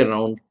from earlier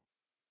round,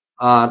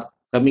 are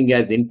coming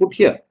as input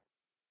here.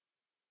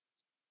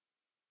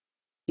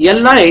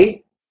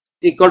 Li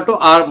equal to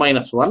R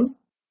minus 1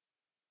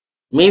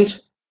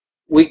 means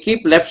we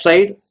keep left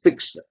side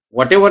fixed.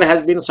 Whatever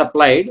has been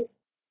supplied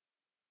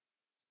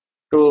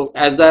to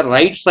as the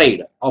right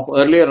side of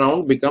earlier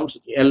round becomes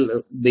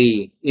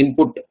the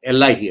input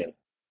Li here,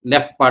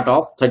 left part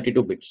of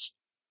 32 bits.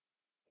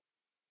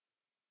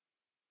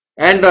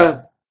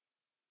 And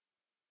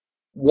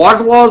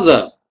what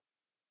was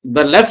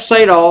the left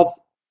side of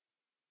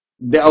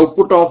the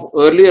output of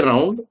earlier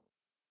round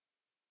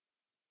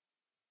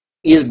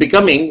is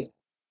becoming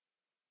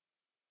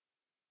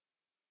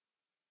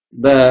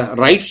the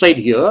right side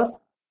here.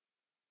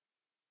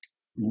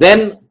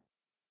 Then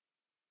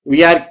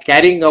we are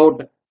carrying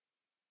out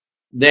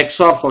the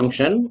XOR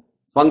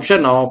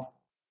function of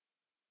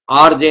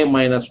rj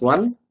minus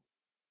 1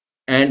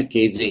 and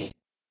kj.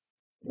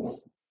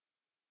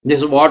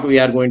 This is what we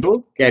are going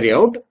to carry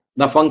out.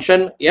 The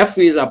function f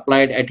is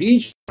applied at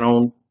each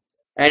round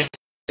and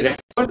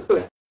referred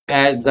to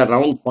as the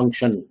round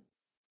function.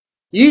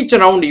 Each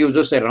round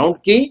uses a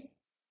round key,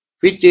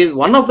 which is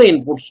one of the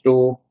inputs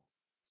to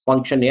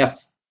function f.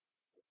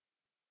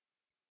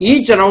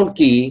 Each round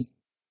key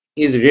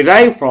is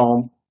derived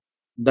from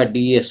the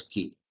ds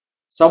key.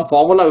 Some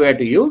formula we have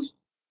to use,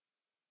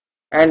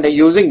 and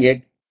using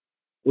it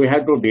we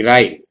have to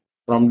derive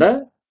from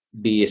the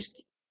ds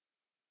key.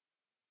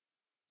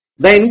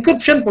 The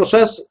encryption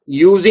process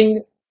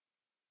using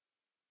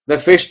the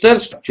Fester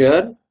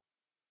structure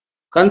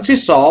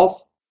consists of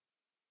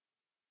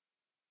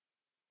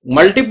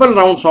multiple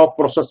rounds of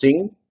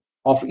processing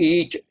of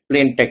each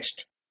plain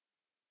text.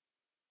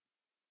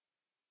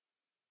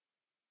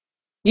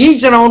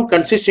 Each round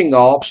consisting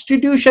of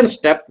substitution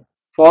step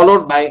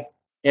followed by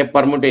a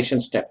permutation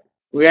step.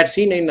 We had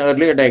seen in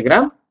earlier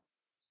diagram.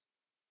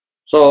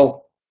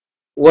 So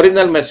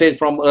original message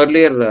from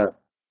earlier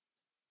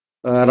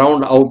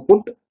round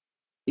output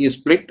is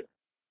split.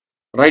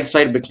 Right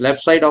side becomes left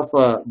side of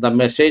the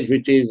message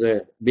which is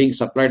being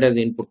supplied as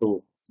input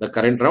to the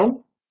current round.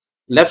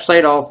 Left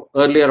side of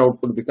earlier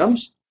output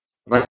becomes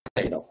right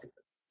side of it.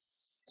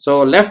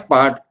 So left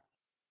part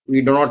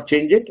we do not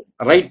change it.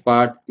 Right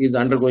part is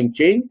undergoing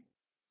change.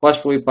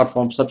 First we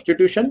perform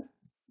substitution.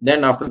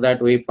 Then after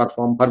that we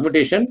perform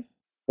permutation.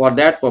 For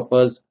that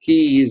purpose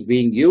key is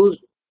being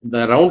used.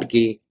 The round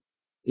key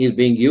is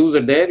being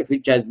used there,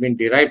 which has been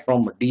derived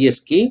from ds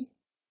key.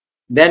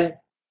 Then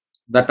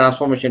the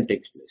transformation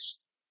takes place.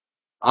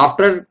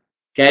 After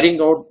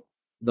carrying out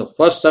the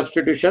first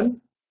substitution,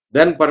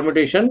 then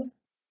permutation,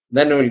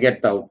 then we will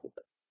get the output.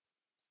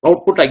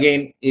 Output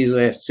again is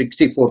a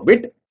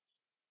 64-bit,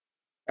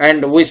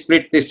 and we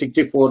split this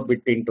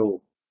 64-bit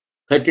into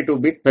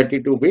 32-bit,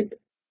 32-bit.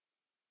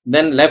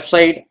 Then left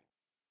side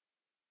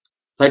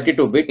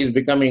 32-bit is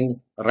becoming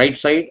right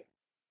side,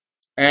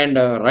 and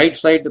right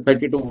side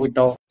 32-bit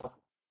of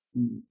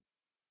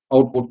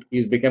output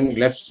is becoming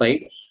left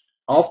side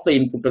of the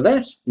input to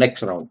the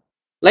next round.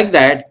 Like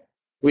that,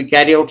 we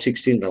carry out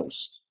 16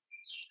 rounds.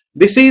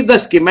 This is the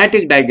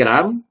schematic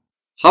diagram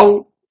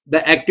how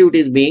the activity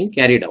is being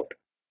carried out.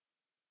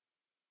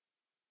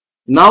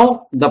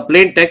 Now the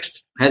plain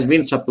text has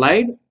been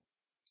supplied,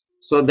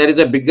 so there is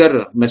a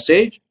bigger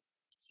message.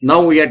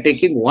 Now we are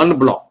taking one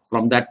block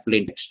from that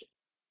plain text.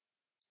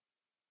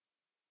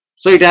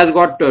 So it has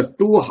got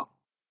two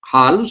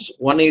halves.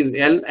 One is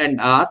L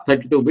and R,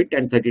 32-bit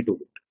and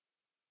 32-bit.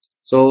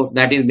 So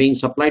that is being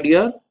supplied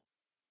here.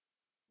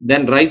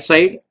 Then right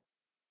side,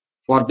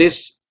 for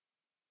this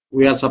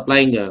we are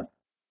supplying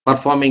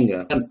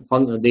performing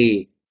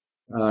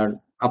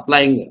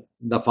applying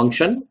the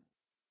function,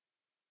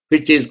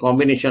 which is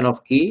combination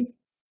of key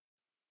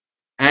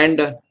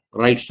and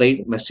right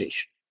side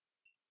message.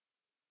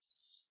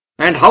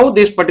 And how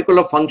this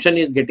particular function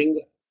is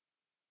getting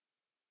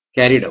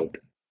carried out.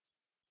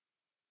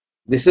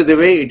 This is the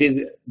way it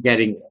is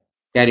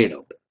carried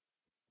out.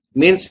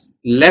 Means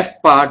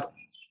left part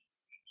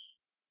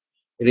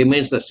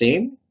remains the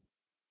same,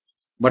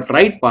 but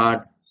right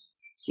part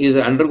is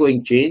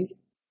undergoing change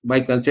by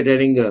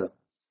considering a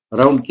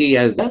round key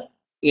as the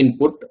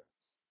input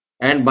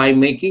and by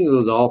making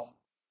use of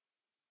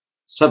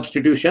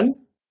substitution,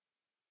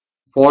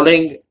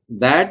 following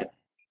that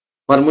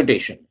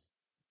permutation.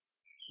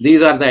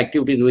 These are the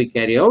activities we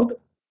carry out.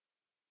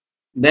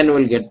 Then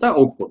we will get the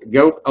output.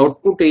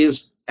 Output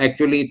is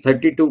actually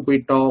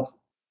 32-bit of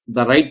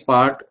the right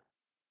part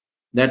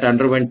that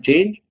underwent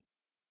change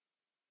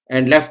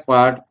and left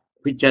part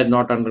which has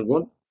not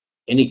undergone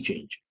any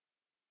change.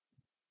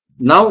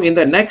 Now in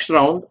the next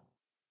round,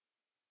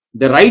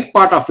 the right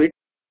part of it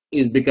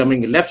is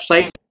becoming left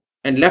side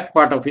and left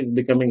part of it is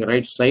becoming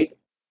right side,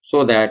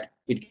 so that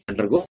it can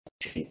undergo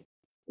change.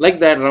 Like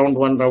that, round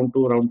 1, round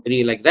 2, round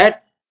 3, like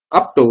that,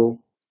 up to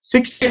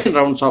 16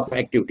 rounds of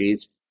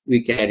activities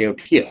we carry out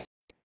here.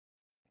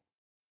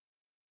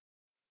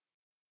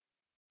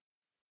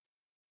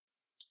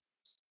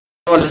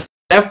 So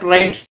left,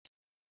 right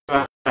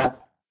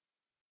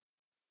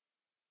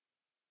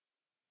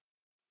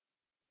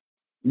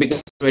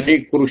becomes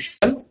very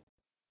crucial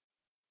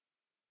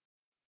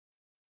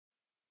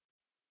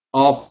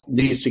of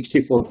these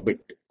 64-bit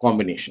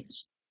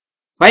combinations.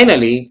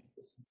 Finally,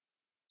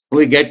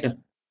 we get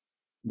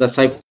the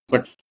cipher.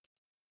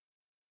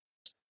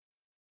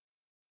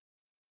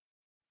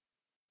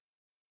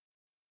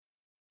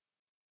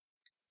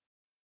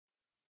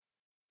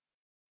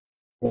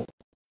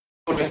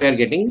 We are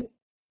getting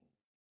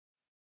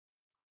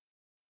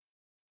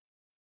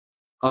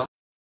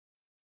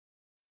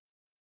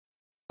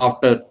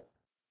after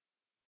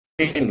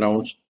 15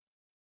 rounds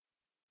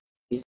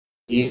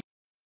is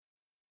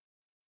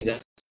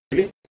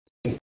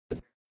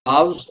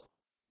halves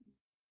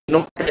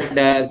denoted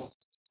as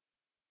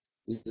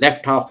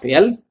left half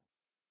L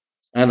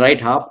and right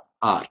half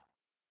R.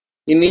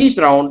 In each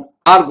round,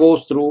 R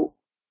goes through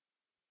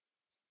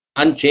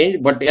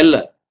unchanged, but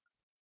L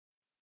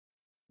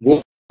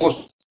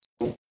goes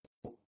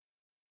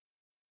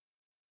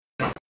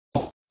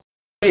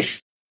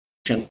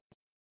operation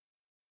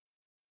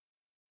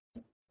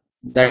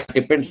that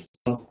depends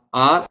on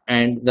R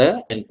and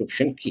the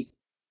encryption key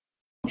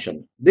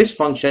function. This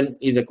function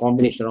is a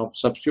combination of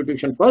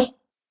substitution first,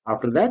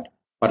 after that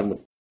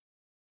permutation.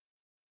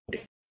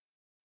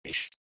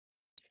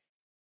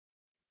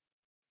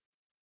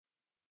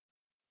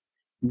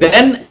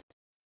 Then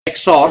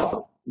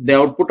XOR the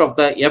output of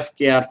the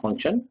FKR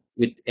function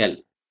with L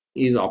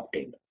is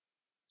obtained.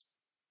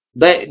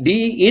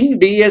 In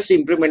DS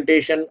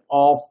implementation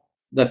of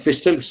the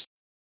fiscal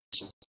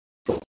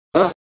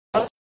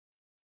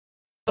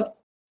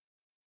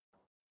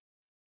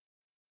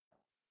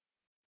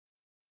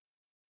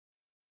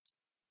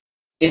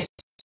in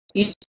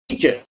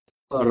each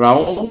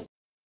round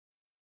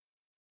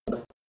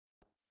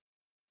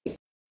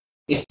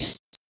is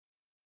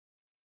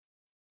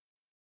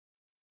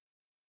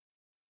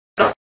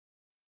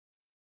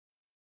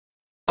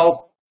of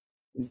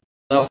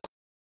the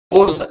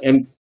whole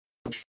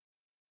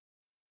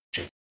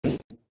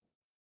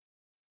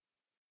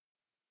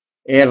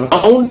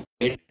around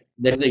it,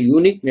 there is the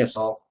uniqueness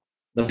of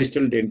the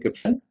fiscal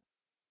encryption,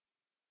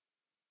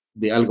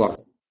 the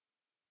algorithm.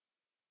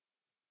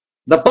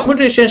 The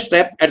permutation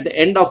step at the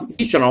end of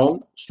each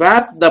round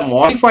swap the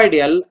modified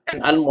L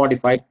and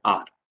unmodified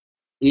R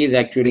is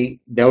actually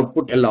the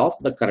output L of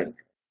the current.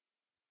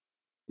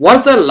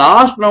 Once the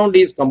last round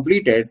is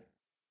completed,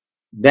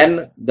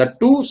 then the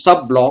two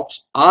sub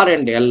blocks R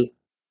and L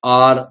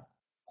are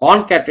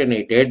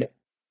concatenated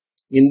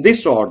in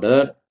this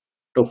order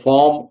to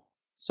form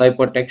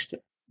ciphertext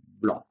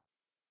block.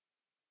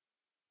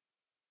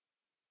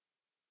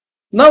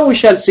 Now we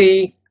shall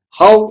see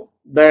how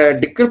the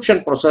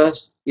decryption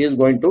process is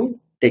going to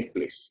take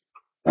place.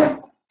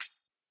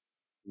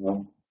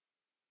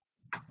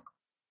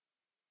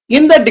 In the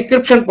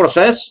decryption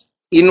process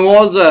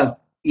involves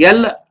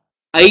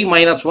Li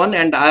minus 1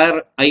 and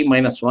Ri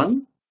minus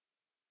 1.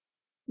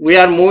 We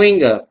are moving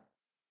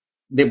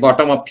the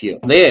bottom up here.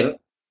 There,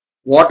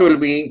 what will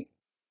be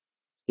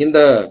in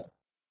the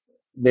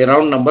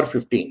round number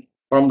 15,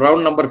 from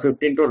round number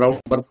 15 to round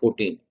number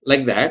 14,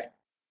 like that.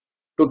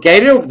 To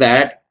carry out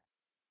that,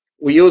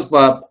 we use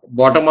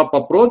bottom up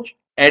approach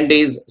and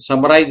is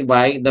summarized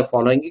by the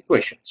following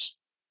equations.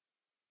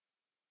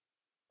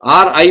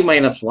 Ri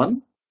minus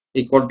 1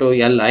 equal to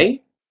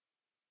Li,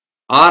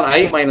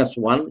 Ri minus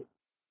 1,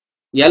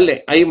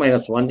 Li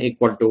minus 1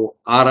 equal to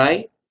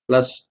Ri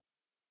plus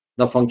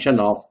the function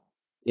of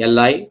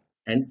Li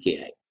and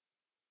Ki.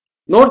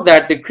 Note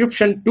that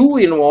decryption 2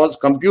 involves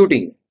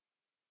computing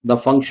the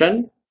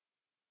function,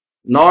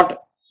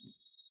 not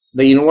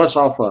the inverse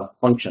of a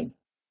function.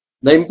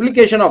 The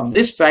implication of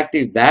this fact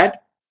is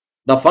that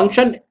the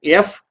function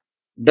f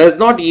does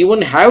not even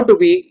have to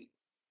be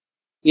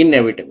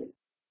inevitable.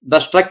 The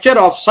structure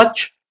of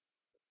such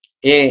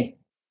a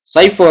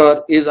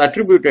cipher is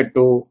attributed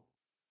to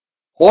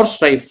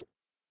Horst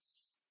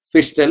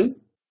Fistel,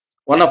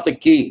 one of the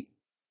key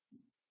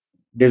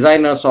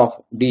designers of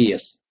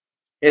DES.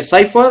 A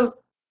cipher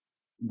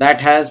that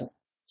has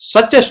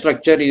such a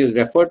structure is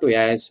referred to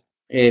as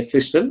a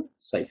Fistel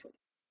cipher.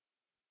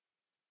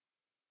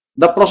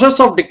 The process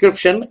of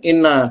decryption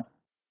in a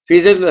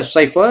Fistel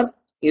cipher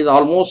is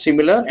almost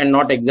similar and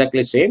not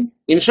exactly same.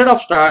 Instead of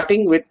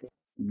starting with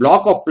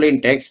block of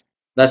plain text,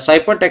 the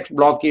ciphertext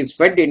block is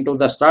fed into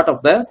the start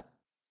of the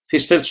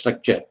Fistel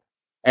structure,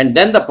 and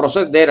then the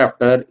process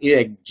thereafter is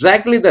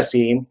exactly the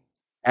same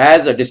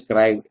as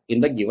described in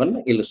the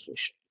given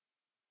illustration.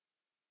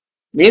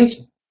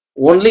 Means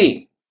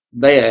only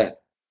the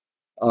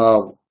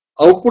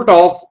output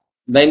of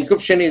the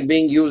encryption is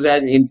being used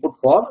as input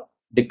for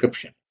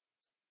decryption,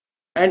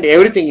 and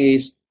everything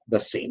is the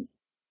same.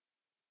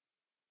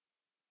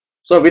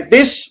 So with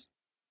this,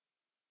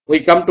 we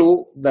come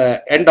to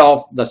the end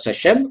of the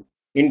session.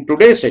 In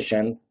today's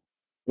session,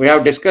 we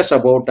have discussed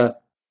about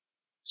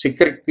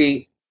secret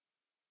key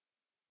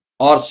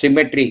or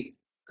symmetry,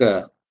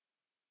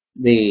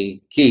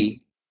 the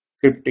key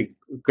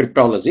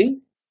cryptology,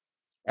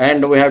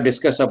 and we have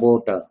discussed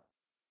about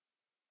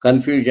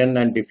confusion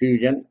and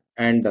diffusion,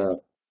 and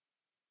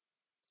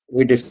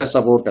we discussed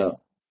about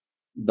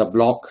the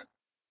block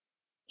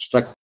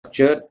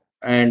structure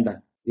and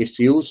its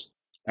use,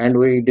 and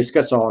we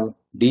discuss on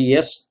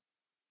DES,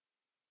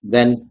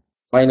 then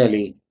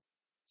finally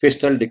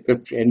Fistel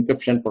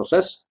encryption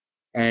process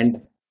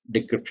and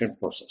decryption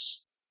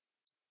process.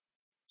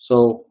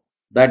 So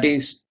that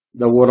is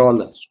the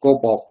overall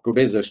scope of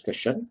today's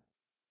discussion.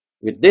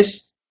 With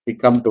this, we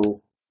come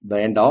to the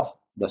end of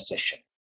the session.